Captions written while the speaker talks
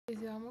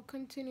Anyways, yeah, I'm gonna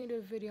continue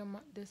the video on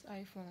this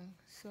iPhone,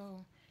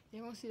 so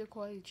you're gonna see the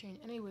quality change.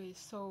 Anyways,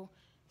 so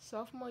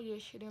sophomore year,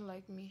 she didn't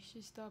like me.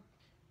 She stopped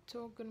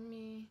talking to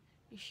me.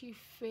 She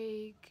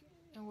fake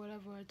and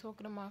whatever.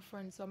 Talking to my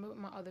friends. So I met with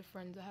my other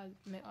friends. I had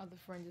met other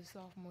friends in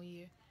sophomore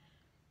year.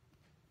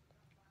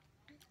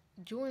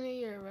 Junior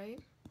year, right?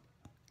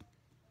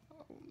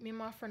 Me and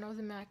my friend, I was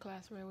in math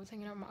class, right? I was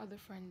hanging out with my other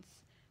friends.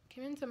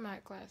 Came into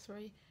math class,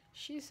 right?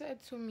 She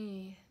said to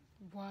me,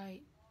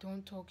 "Why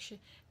don't talk shit?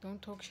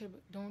 Don't talk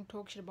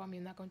shit about me.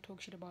 I'm not gonna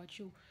talk shit about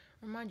you."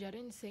 Remind you, I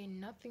didn't say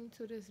nothing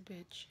to this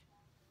bitch.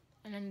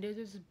 And then there's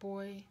this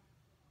boy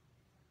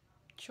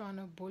trying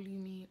to bully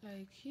me.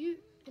 Like he,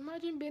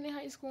 imagine being in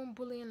high school and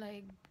bullying.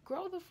 Like,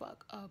 grow the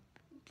fuck up,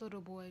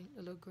 little boy,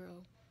 little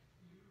girl.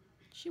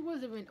 She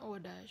wasn't even all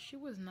that. She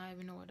was not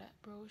even all that,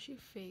 bro. She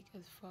fake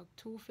as fuck.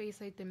 Two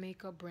Face like the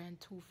makeup brand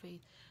Too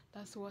Faced.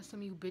 That's what some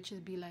of you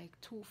bitches be like.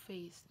 Two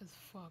Faced as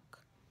fuck.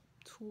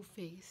 Two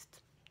Faced.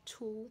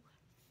 Two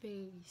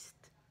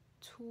Faced.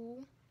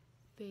 Two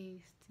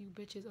Faced. You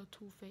bitches are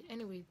two faced.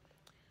 Anyway,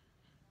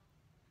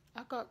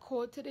 I got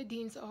called to the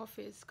dean's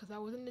office because I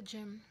was in the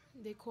gym.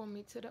 They called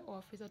me to the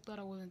office. I thought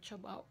I was in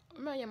trouble.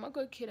 Man, I'm a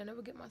good kid. I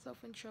never get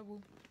myself in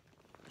trouble.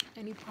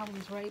 Any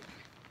problems, right?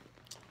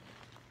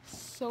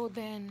 So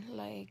then,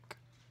 like,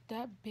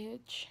 that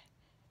bitch,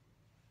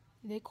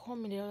 they called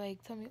me. They're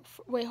like, tell me,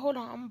 wait, hold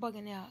on, I'm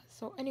bugging out.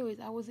 So, anyways,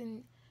 I was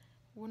in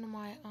one of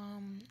my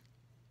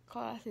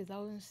classes. I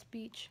was in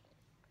speech,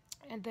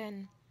 and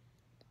then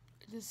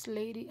this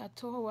lady, I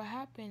told her what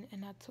happened,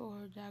 and I told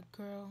her that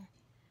girl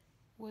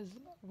was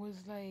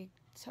was like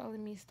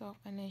telling me stuff,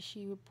 and then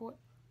she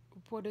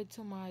reported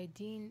to my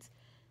deans.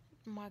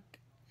 My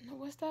no,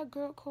 what's that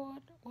girl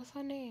called? What's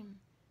her name?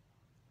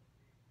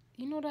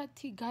 You know that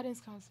T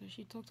guidance counselor.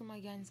 She talked to my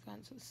guidance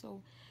counselor.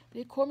 So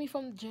they called me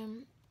from the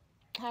gym.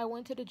 I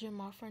went to the gym.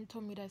 My friend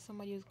told me that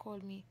somebody has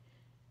called me,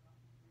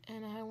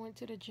 and I went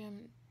to the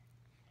gym.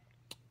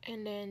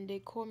 And then they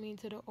called me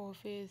into the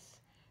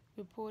office,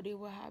 reported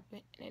what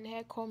happened, and they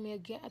had called me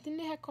again. I think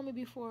they had called me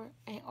before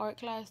in art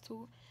class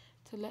too,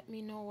 to let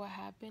me know what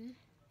happened.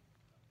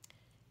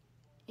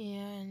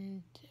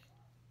 And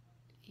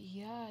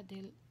yeah,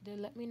 they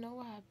let me know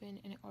what happened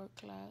in art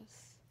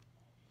class.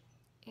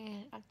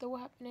 And after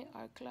what happened in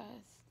art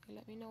class, they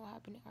let me know what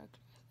happened in art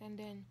class. And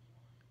then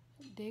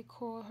they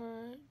call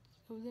her.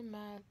 It was in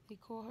math. They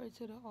call her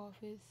to the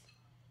office,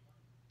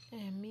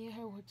 and me and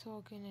her were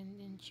talking, and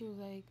then she was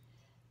like,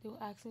 they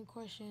were asking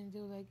questions.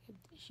 They were like, if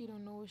she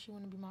don't know if she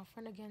want to be my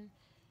friend again.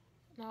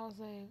 And I was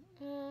like,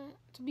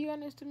 to be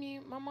honest to me,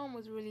 my mom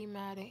was really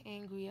mad and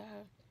angry at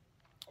her.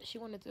 She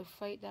wanted to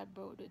fight that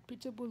bro. The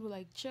pizza bulls were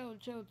like, chill,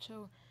 chill,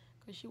 chill.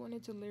 Because she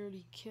wanted to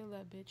literally kill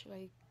that bitch,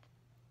 like,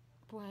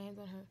 put hands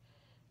on her.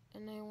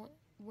 And then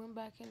went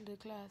back into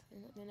class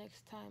the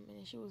next time, and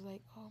then she was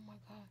like, oh my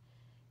god,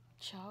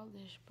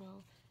 childish,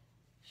 bro.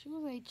 She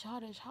was like,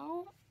 childish.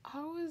 How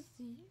is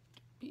he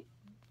be,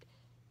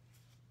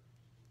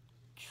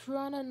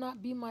 trying to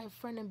not be my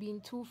friend and being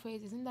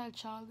two-faced? Isn't that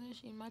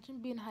childish? Imagine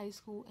being in high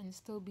school and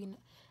still being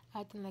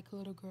acting like a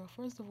little girl.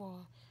 First of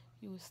all,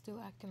 you were still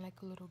acting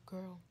like a little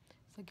girl.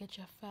 So get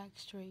your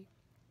facts straight.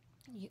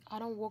 I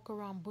don't walk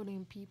around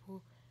bullying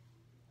people,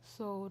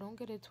 so don't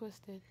get it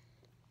twisted.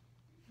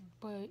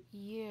 But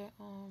yeah,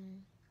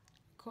 and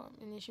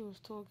then she was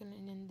talking,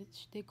 and then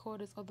they called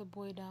this other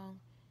boy down,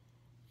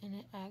 and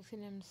then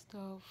asking him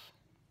stuff,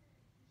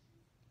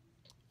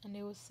 and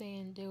they were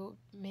saying they were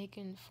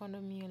making fun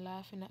of me and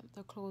laughing at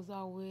the clothes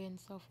I wear and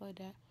stuff like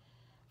that.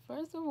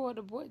 First of all,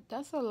 the boy,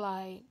 that's a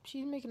lie.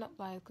 She's making up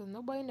lies because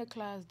nobody in the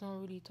class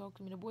don't really talk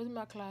to me. The boys in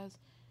my class,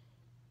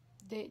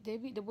 the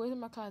boys in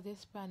my class, they're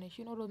Spanish.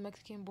 You know those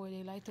Mexican boys,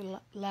 they like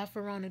to laugh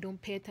around and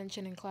don't pay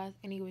attention in class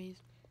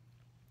anyways.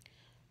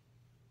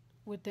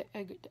 With the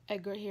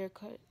Edgar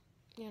haircut,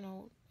 you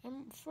know.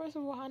 And first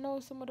of all, I know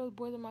some of those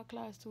boys in my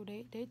class too.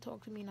 They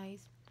talk to me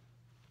nice,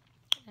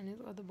 and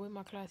this other boy in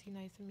my class, he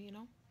nice to me, you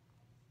know.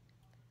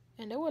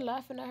 And they were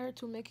laughing at her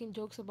too, making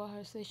jokes about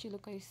her. Say she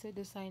look like Sid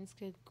the Science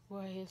Kid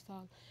with her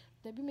hairstyle.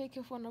 They be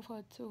making fun of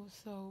her too.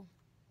 So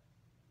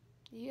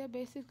yeah,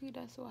 basically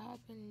that's what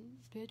happened.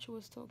 Bitch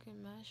was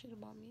talking mad shit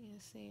about me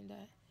and saying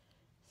that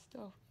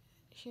stuff.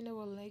 She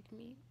never liked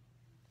me,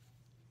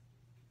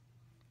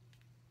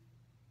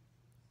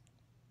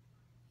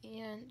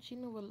 and she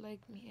never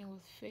liked me and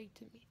was fake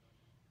to me.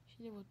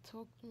 She never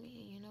talked to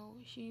me, you know.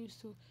 She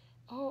used to.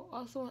 Oh,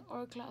 also in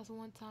art class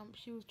one time,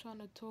 she was trying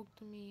to talk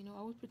to me. You know,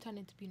 I was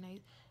pretending to be nice.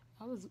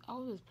 I was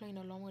just playing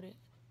along with it.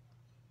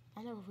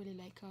 I never really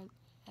liked her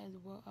as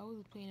well. I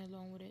was playing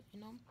along with it, you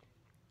know.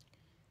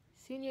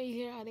 Senior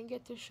year, I didn't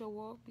get to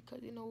show up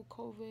because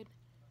COVID.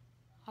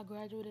 I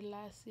graduated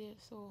last year,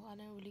 so I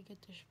didn't really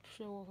get to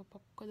show off.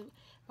 Because if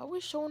I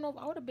was showing up,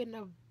 I would have been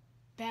the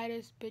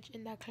baddest bitch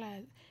in that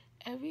class.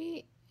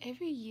 Every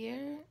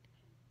year,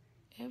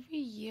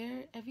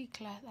 every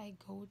class I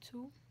go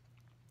to,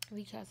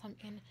 every class I'm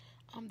in,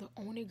 I'm the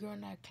only girl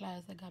in that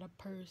class that got a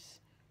purse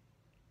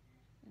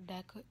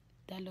that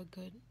look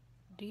good.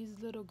 These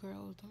little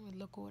girls don't really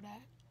look all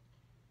that.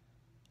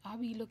 I'll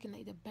be looking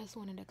like the best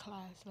one in the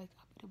class. Like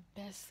I'll be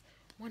the best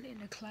one in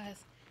the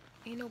class.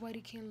 Ain't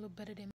nobody can look better than